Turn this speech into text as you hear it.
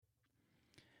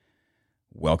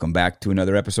Welcome back to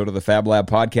another episode of the Fab Lab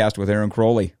podcast with Aaron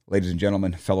Crowley. Ladies and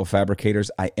gentlemen, fellow fabricators,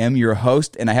 I am your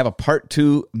host, and I have a part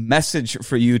 2 message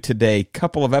for you today. A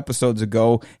couple of episodes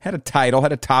ago, had a title,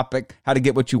 had a topic, how to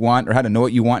get what you want, or how to know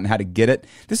what you want and how to get it.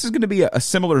 This is going to be a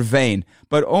similar vein,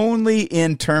 but only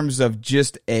in terms of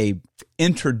just a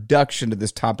introduction to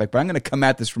this topic. But I'm going to come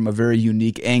at this from a very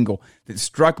unique angle that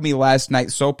struck me last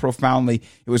night so profoundly.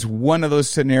 It was one of those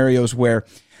scenarios where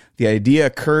the idea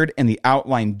occurred and the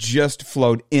outline just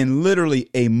flowed in literally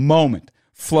a moment.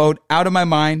 Flowed out of my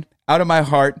mind, out of my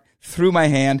heart, through my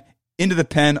hand, into the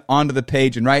pen, onto the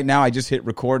page. And right now I just hit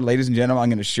record. Ladies and gentlemen, I'm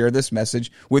going to share this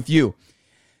message with you.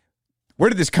 Where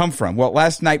did this come from? Well,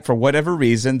 last night, for whatever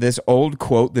reason, this old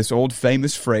quote, this old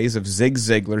famous phrase of Zig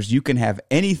Ziglar's, you can have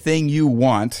anything you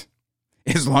want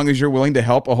as long as you're willing to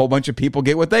help a whole bunch of people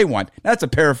get what they want. Now, that's a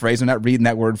paraphrase. I'm not reading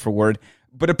that word for word,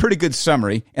 but a pretty good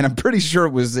summary, and I'm pretty sure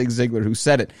it was Zig Ziglar who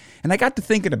said it. And I got to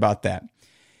thinking about that.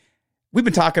 We've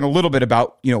been talking a little bit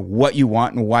about, what you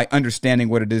want and why understanding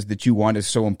what it is that you want is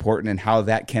so important and how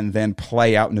that can then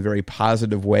play out in a very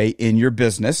positive way in your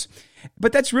business.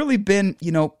 But that's really been,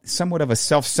 somewhat of a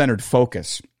self-centered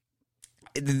focus.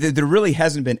 There really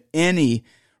hasn't been any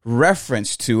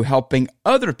reference to helping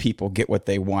other people get what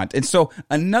they want. And so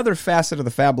another facet of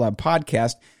the Fab Lab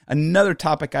podcast, another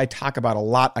topic I talk about a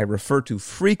lot, I refer to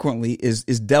frequently, is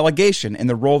delegation and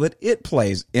the role that it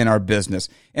plays in our business.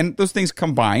 And those things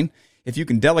combine. If you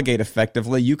can delegate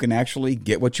effectively, you can actually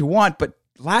get what you want. But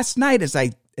last night, as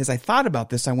I thought about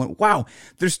this, I went, wow,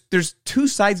 there's two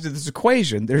sides to this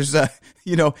equation. There's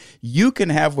you can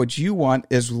have what you want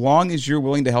as long as you're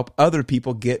willing to help other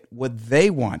people get what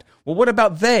they want. Well, what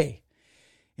about they?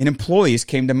 And employees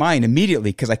came to mind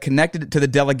immediately because I connected it to the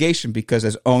delegation, because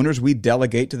as owners, we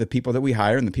delegate to the people that we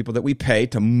hire and the people that we pay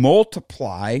to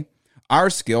multiply our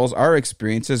skills, our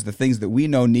experiences, the things that we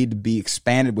know need to be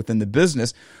expanded within the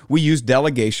business. We use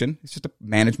delegation. It's just a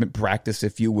management practice,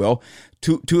 if you will,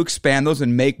 to expand those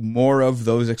and make more of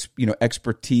those,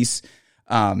 expertise,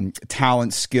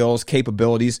 talent, skills,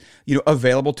 capabilities,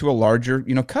 available to a larger,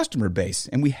 customer base.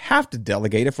 And we have to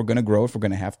delegate if we're going to grow, if we're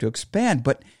going to have to expand,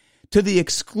 but to the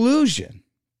exclusion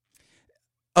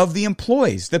of the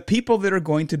employees, the people that are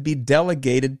going to be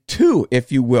delegated to,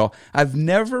 if you will. I've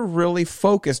never really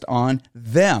focused on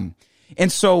them. And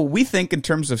so we think in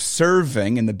terms of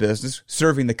serving in the business,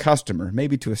 serving the customer,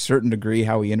 maybe to a certain degree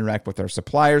how we interact with our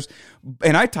suppliers.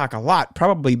 And I talk a lot,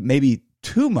 probably maybe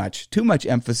too much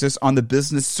emphasis on the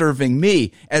business serving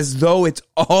me, as though it's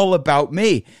all about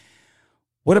me.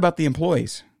 What about the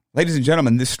employees? Ladies and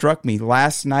gentlemen, this struck me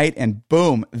last night, and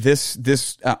boom,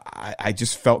 I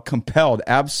just felt compelled.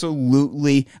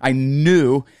 Absolutely, I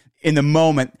knew in the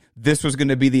moment this was going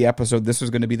to be the episode, this was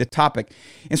going to be the topic.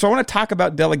 And so I want to talk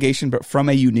about delegation, but from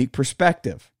a unique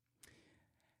perspective.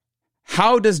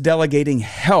 How does delegating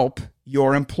help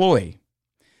your employee?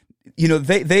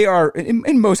 They are,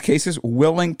 in most cases,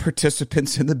 willing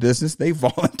participants in the business. They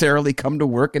voluntarily come to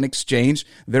work and exchange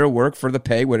their work for the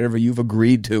pay, whatever you've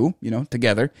agreed to,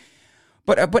 together.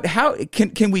 But how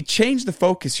can we change the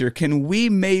focus here? Can we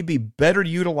maybe better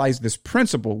utilize this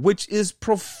principle, which is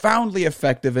profoundly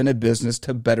effective in a business,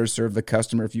 to better serve the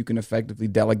customer? If you can effectively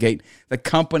delegate, the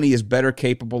company is better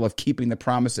capable of keeping the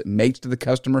promise it makes to the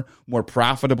customer more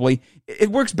profitably. It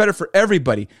works better for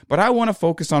everybody, but I want to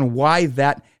focus on why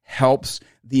that helps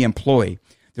the employee.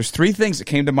 There's 3 things that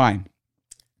came to mind.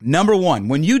 Number 1,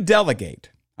 when you delegate,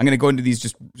 I'm going to go into these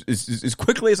just as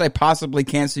quickly as I possibly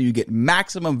can so you get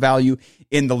maximum value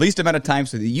in the least amount of time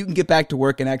so that you can get back to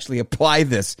work and actually apply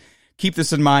this. Keep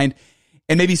this in mind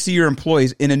and maybe see your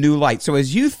employees in a new light. So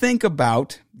as you think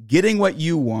about getting what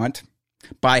you want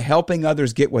by helping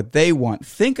others get what they want,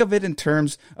 think of it in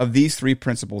terms of these 3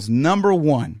 principles. Number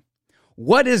 1,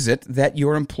 what is it that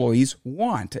your employees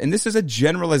want? And this is a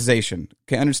generalization.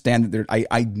 Okay, understand that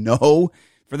I know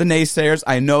for the naysayers,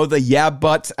 I know the yeah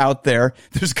buts out there,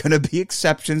 there's going to be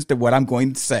exceptions to what I'm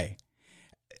going to say.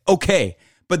 Okay,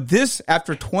 but this,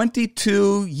 after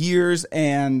 22 years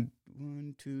and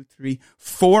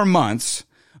 4 months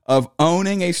of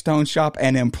owning a stone shop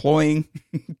and employing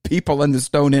people in the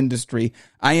stone industry,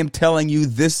 I am telling you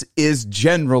this is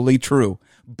generally true.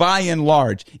 By and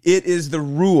large, it is the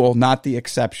rule, not the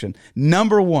exception.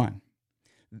 Number 1,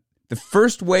 the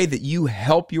first way that you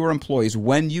help your employees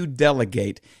when you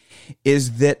delegate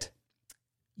is that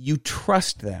you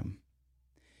trust them.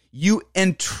 You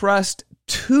entrust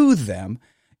to them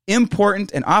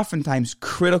important and oftentimes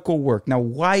critical work. Now,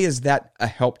 why is that a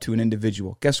help to an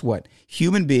individual? Guess what?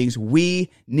 Human beings, we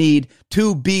need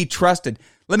to be trusted.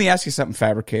 Let me ask you something,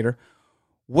 fabricator.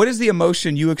 What is the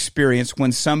emotion you experience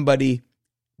when somebody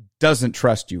doesn't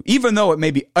trust you, even though it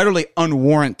may be utterly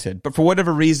unwarranted, but for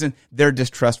whatever reason, they're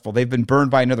distrustful. They've been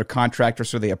burned by another contractor,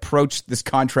 so they approach this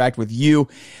contract with you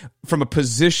from a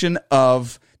position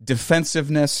of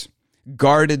defensiveness,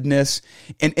 guardedness,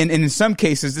 and in some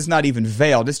cases, it's not even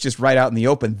veiled. It's just right out in the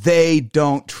open. They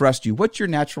don't trust you. What's your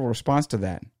natural response to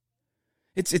that?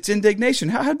 It's indignation.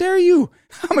 How dare you?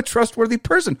 I'm a trustworthy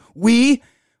person. We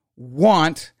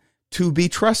want to be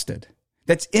trusted.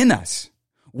 That's in us.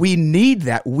 We need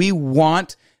that. We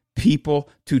want people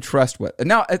to trust with.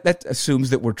 Now, that assumes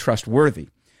that we're trustworthy.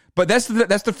 But that's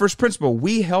the first principle.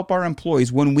 We help our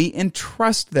employees when we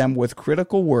entrust them with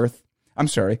critical work,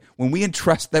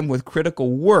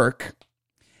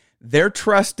 they're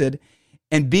trusted,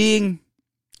 and being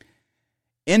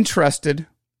entrusted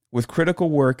with critical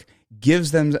work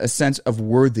gives them a sense of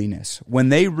worthiness. When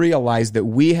they realize that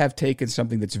we have taken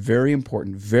something that's very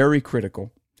important, very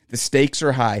critical, the stakes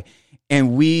are high,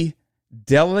 and we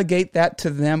delegate that to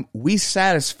them, we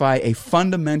satisfy a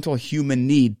fundamental human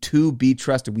need to be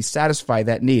trusted. We satisfy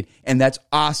that need, and that's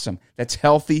awesome. That's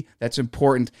healthy. That's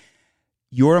important.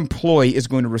 Your employee is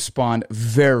going to respond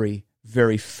very,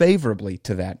 very favorably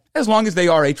to that, as long as they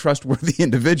are a trustworthy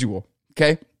individual,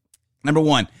 okay? Number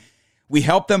one, we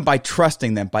help them by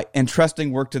trusting them, by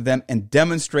entrusting work to them and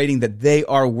demonstrating that they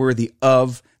are worthy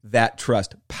of that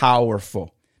trust.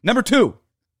 Powerful. Number two,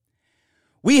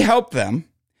 we help them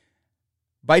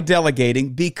by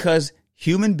delegating because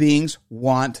human beings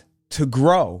want to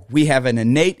grow. We have an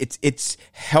innate, it's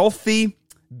healthy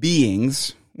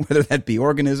beings, whether that be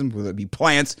organisms, whether it be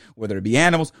plants, whether it be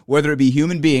animals, whether it be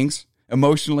human beings,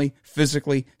 emotionally,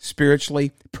 physically,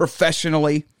 spiritually,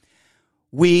 professionally.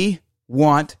 We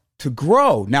want to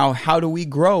grow. Now, how do we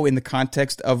grow in the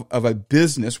context of a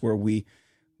business where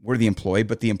we're the employee,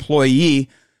 but the employee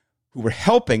who we're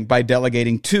helping by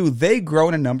delegating to, they grow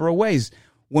in a number of ways.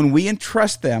 When we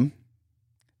entrust them,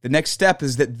 the next step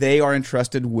is that they are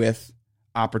entrusted with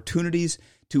opportunities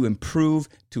to improve,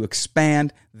 to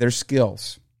expand their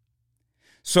skills.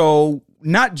 So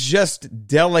not just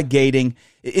delegating,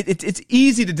 it's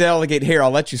easy to delegate, here,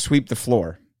 I'll let you sweep the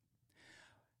floor.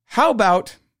 How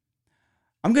about,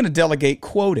 I'm going to delegate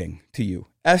quoting to you,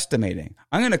 estimating.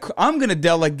 I'm going to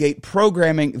delegate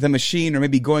programming the machine, or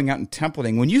maybe going out and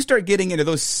templating. When you start getting into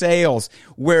those sales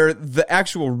where the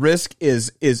actual risk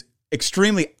is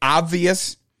extremely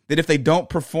obvious, that if they don't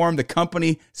perform, the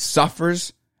company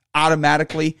suffers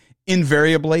automatically,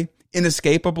 invariably,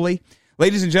 inescapably.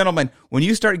 Ladies and gentlemen, when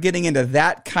you start getting into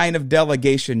that kind of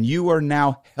delegation, you are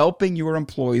now helping your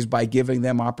employees by giving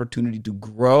them opportunity to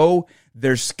grow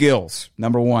their skills,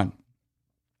 number one.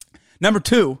 Number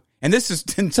two, and this is,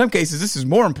 in some cases, this is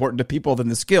more important to people than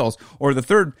the skills, or the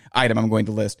third item I'm going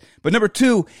to list. But number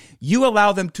two, you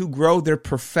allow them to grow their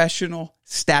professional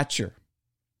stature,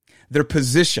 their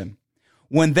position.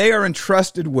 When they are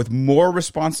entrusted with more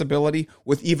responsibility,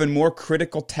 with even more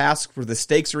critical tasks where the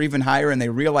stakes are even higher, and they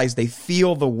realize they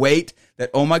feel the weight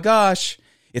that, oh my gosh,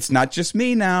 it's not just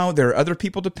me now. There are other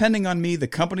people depending on me. The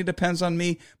company depends on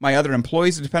me. My other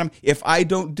employees depend on me. If I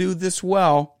don't do this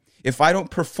well, if I don't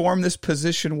perform this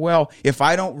position well, if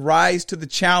I don't rise to the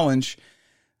challenge,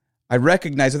 I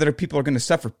recognize that other people are going to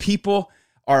suffer. People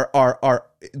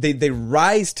they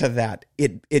rise to that.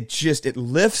 It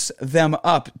lifts them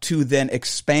up to then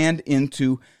expand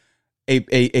into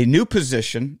a new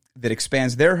position that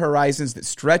expands their horizons, that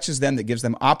stretches them, that gives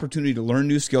them opportunity to learn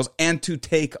new skills and to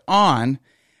take on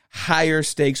higher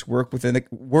stakes work within the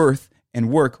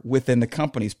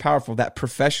company. Is powerful. That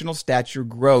professional stature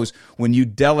grows when you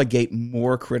delegate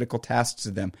more critical tasks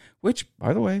to them, which,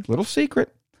 by the way, little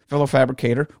secret, fellow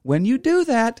fabricator, when you do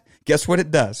that, guess what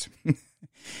it does?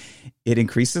 It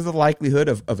increases the likelihood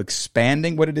of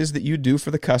expanding what it is that you do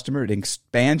for the customer. It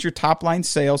expands your top line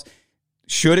sales,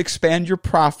 should expand your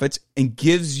profits, and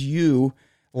gives you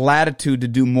latitude to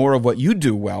do more of what you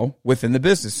do well within the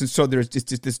business. And so there's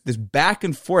just this back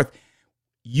and forth.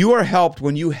 You are helped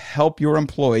when you help your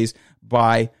employees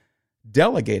by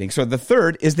delegating. So the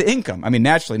third is the income. I mean,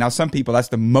 naturally, now some people, that's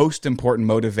the most important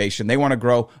motivation. They want to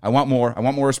grow. I want more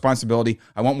responsibility.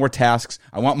 I want more tasks.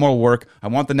 I want more work. I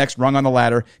want the next rung on the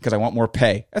ladder because I want more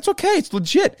pay. That's okay. It's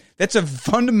legit. That's a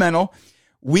fundamental.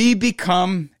 We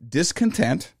become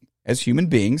discontent as human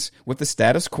beings with the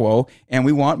status quo, and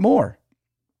we want more.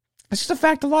 It's just a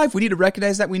fact of life. We need to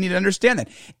recognize that. We need to understand that.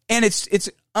 And it's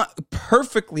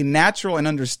perfectly natural and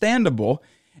understandable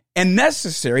and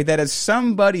necessary that as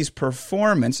somebody's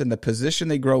performance and the position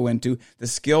they grow into, the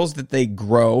skills that they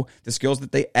grow, the skills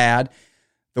that they add,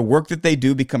 the work that they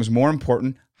do becomes more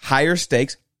important, higher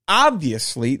stakes,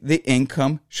 obviously the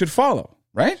income should follow,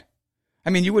 right? I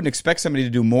mean, you wouldn't expect somebody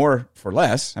to do more for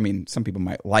less. I mean, some people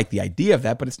might like the idea of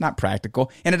that, but it's not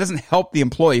practical, and it doesn't help the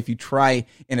employee if you try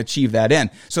and achieve that end.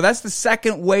 So that's the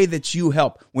second way that you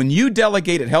help. When you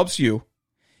delegate, it helps you.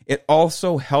 It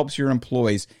also helps your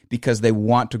employees because they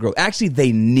want to grow. Actually,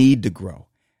 they need to grow.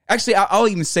 Actually, I'll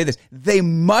even say this. They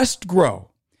must grow.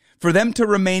 For them to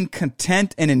remain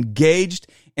content and engaged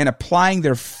and applying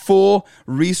their full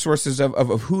resources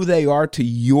of who they are to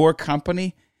your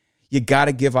company, you got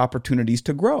to give opportunities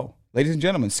to grow. Ladies and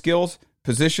gentlemen, skills,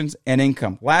 positions, and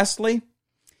income. Lastly,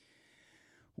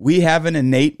 we have an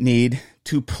innate need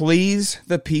to please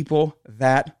the people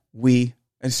that we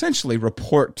essentially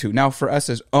report to. Now, for us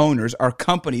as owners, our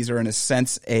companies are in a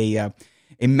sense a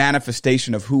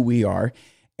manifestation of who we are.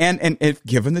 And if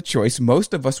given the choice,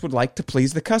 most of us would like to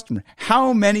please the customer.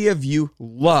 How many of you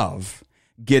love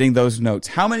getting those notes?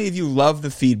 How many of you love the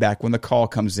feedback when the call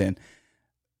comes in?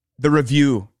 The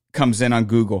review comes in on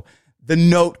Google. The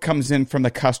note comes in from the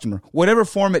customer. Whatever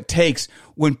form it takes,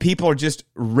 when people are just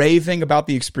raving about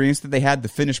the experience that they had, the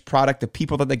finished product, the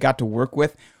people that they got to work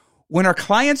with. When our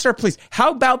clients are pleased,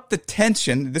 how about the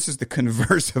tension? This is the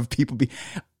converse of people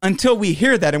until we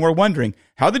hear that and we're wondering,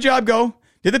 how'd the job go?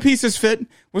 Did the pieces fit?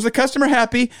 Was the customer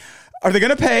happy? Are they going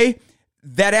to pay?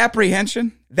 That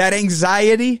apprehension, that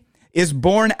anxiety is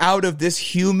born out of this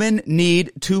human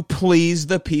need to please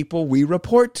the people we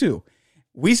report to.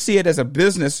 We see it as a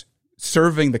business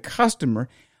serving the customer.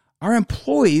 Our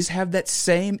employees have that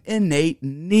same innate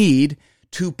need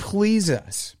to please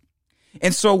us.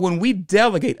 And so when we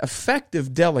delegate,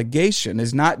 effective delegation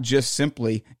is not just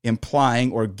simply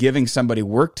implying or giving somebody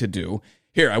work to do.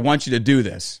 Here, I want you to do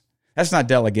this. That's not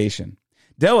delegation.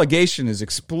 Delegation is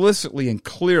explicitly and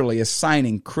clearly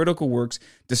assigning critical works,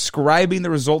 describing the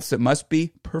results that must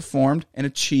be performed and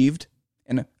achieved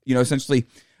and, essentially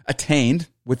attained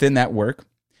within that work.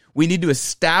 We need to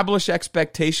establish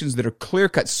expectations that are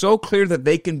clear-cut, so clear that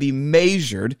they can be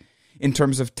measured in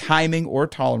terms of timing or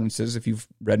tolerances. If you've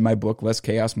read my book, Less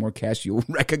Chaos, More Cash, you'll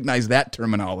recognize that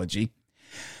terminology.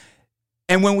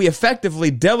 And when we effectively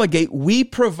delegate, we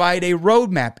provide a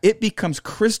roadmap. It becomes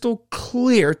crystal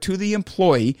clear to the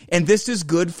employee, and this is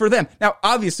good for them. Now,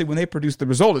 obviously, when they produce the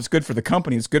result, it's good for the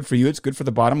company, it's good for you, it's good for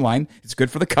the bottom line, it's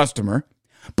good for the customer,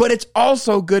 but it's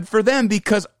also good for them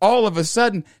because all of a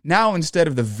sudden, now instead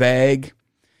of the vague,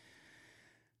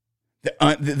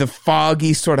 the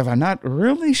foggy sort of, I'm not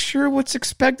really sure what's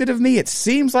expected of me. It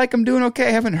seems like I'm doing okay.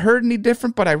 I haven't heard any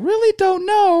different, but I really don't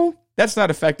know. That's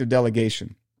not effective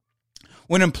delegation.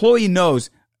 When an employee knows,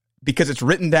 because it's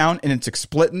written down and it's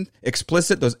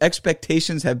explicit, those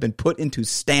expectations have been put into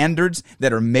standards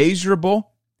that are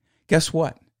measurable, guess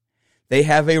what? They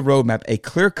have a roadmap, a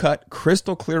clear-cut,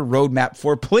 crystal clear roadmap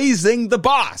for pleasing the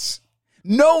boss,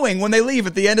 knowing when they leave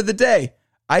at the end of the day,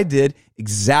 I did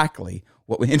exactly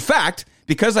what in fact,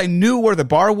 because I knew where the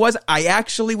bar was, I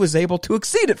actually was able to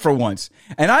exceed it for once.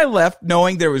 And I left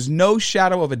knowing there was no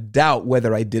shadow of a doubt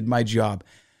whether I did my job.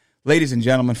 Ladies and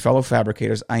gentlemen, fellow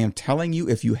fabricators, I am telling you,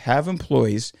 if you have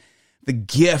employees, the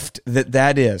gift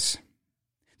that is,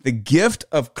 the gift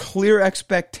of clear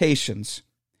expectations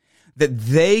that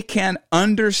they can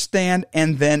understand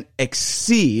and then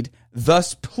exceed,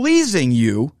 thus pleasing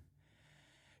you,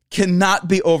 cannot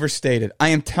be overstated. I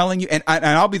am telling you, and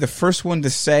I'll be the first one to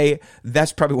say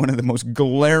that's probably one of the most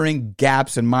glaring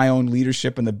gaps in my own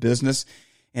leadership in the business.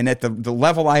 And at the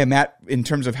level I am at in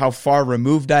terms of how far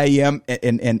removed I am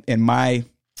in my,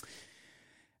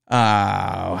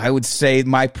 I would say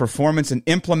my performance in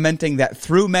implementing that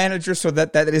through manager so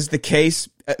that is the case,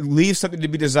 leaves something to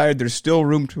be desired. There's still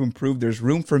room to improve. There's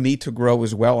room for me to grow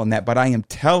as well on that. But I am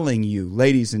telling you,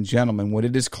 ladies and gentlemen, when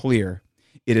it is clear,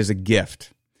 it is a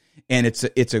gift. And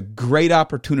it's a great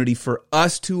opportunity for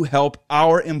us to help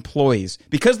our employees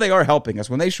because they are helping us.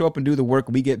 When they show up and do the work,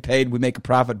 we get paid, we make a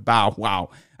profit. Bow, wow.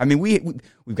 I mean, we've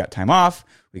got time off,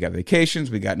 we got vacations,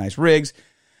 we got nice rigs,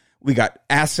 we got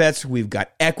assets, we've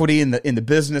got equity in the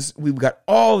business. We've got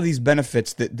all of these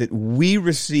benefits that we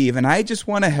receive. And I just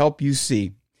want to help you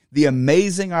see the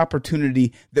amazing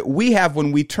opportunity that we have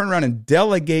when we turn around and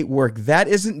delegate work. That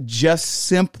isn't just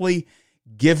simply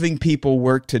giving people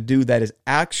work to do, that is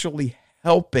actually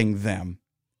helping them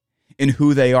in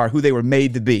who they are, who they were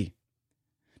made to be.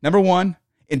 Number one,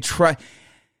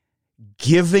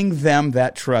 giving them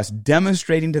that trust,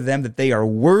 demonstrating to them that they are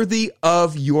worthy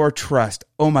of your trust.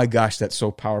 Oh my gosh, that's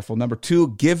so powerful. Number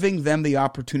two, giving them the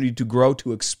opportunity to grow,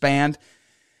 to expand,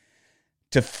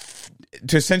 to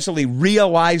essentially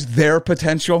realize their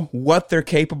potential, what they're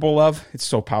capable of. It's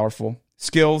so powerful.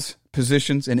 Skills,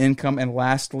 positions, and income. And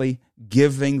lastly,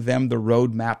 giving them the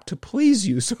roadmap to please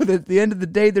you so that at the end of the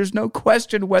day, there's no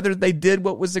question whether they did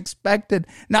what was expected.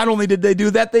 Not only did they do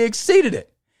that, they exceeded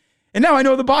it. And now I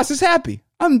know the boss is happy.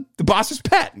 I'm the boss's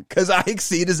pet because I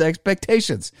exceed his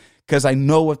expectations because I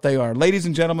know what they are. Ladies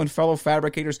and gentlemen, fellow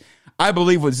fabricators, I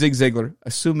believe with Zig Ziglar,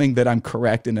 assuming that I'm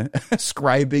correct in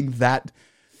ascribing that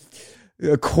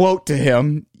quote to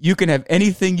him, you can have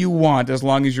anything you want as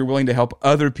long as you're willing to help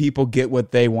other people get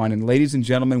what they want. And ladies and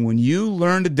gentlemen, when you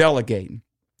learn to delegate,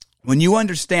 when you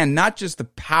understand not just the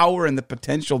power and the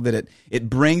potential that it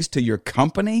brings to your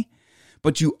company,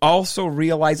 but you also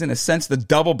realize in a sense the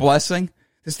double blessing,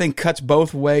 this thing cuts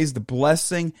both ways, the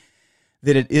blessing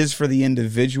that it is for the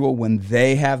individual when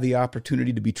they have the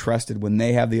opportunity to be trusted, when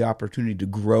they have the opportunity to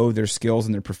grow their skills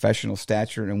and their professional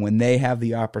stature, and when they have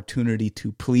the opportunity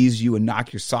to please you and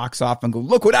knock your socks off and go,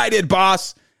 look what I did,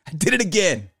 boss. I did it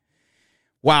again.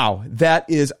 Wow, that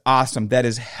is awesome. That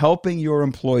is helping your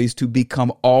employees to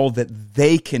become all that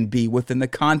they can be within the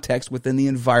context, within the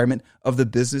environment of the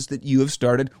business that you have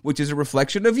started, which is a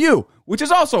reflection of you, which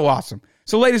is also awesome.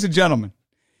 So ladies and gentlemen,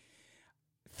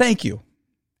 thank you.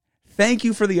 Thank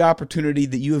you for the opportunity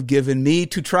that you have given me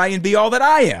to try and be all that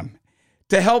I am,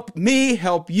 to help me,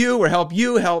 help you, or help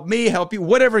you, help me, help you,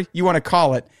 whatever you want to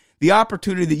call it. The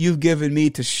opportunity that you've given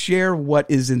me to share what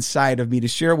is inside of me, to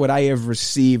share what I have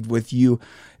received with you.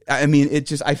 I mean,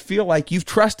 I feel like you've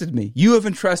trusted me. You have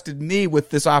entrusted me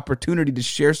with this opportunity to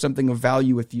share something of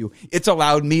value with you. It's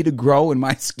allowed me to grow in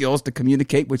my skills to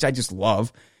communicate, which I just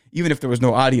love. Even if there was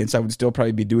no audience, I would still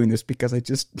probably be doing this because I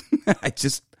just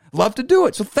love to do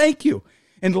it. So thank you.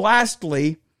 And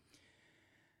lastly,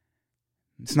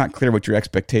 it's not clear what your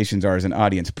expectations are as an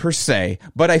audience per se,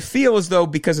 but I feel as though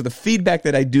because of the feedback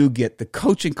that I do get, the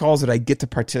coaching calls that I get to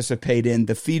participate in,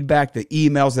 the feedback, the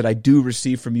emails that I do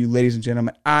receive from you, ladies and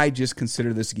gentlemen, I just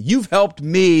consider this. You've helped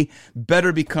me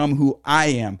better become who I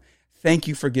am. Thank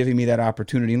you for giving me that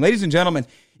opportunity. And ladies and gentlemen,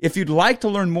 if you'd like to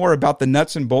learn more about the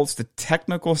nuts and bolts, the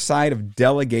technical side of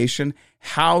delegation,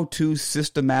 how to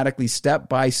systematically, step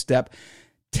by step,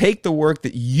 take the work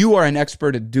that you are an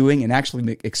expert at doing and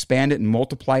actually expand it and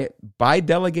multiply it by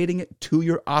delegating it to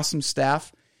your awesome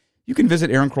staff, you can visit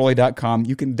aaroncrowley.com.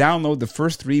 You can download the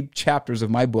first 3 chapters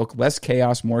of my book, Less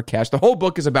Chaos, More Cash. The whole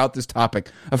book is about this topic,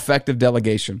 effective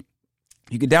delegation.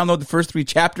 You can download the first 3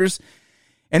 chapters,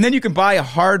 and then you can buy a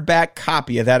hardback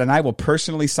copy of that, and I will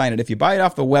personally sign it. If you buy it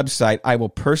off the website, I will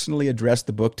personally address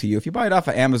the book to you. If you buy it off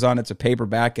of Amazon, it's a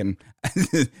paperback, and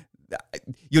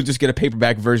you'll just get a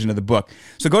paperback version of the book.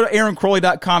 So go to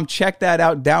aaroncrowley.com, check that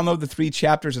out, download the 3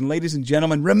 chapters, and ladies and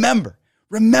gentlemen, remember,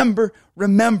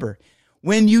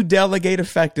 when you delegate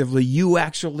effectively, you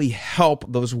actually help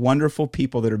those wonderful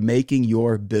people that are making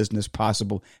your business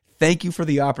possible. Thank you for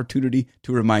the opportunity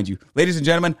to remind you. Ladies and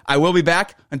gentlemen, I will be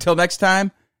back. Until next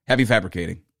time, happy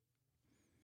fabricating.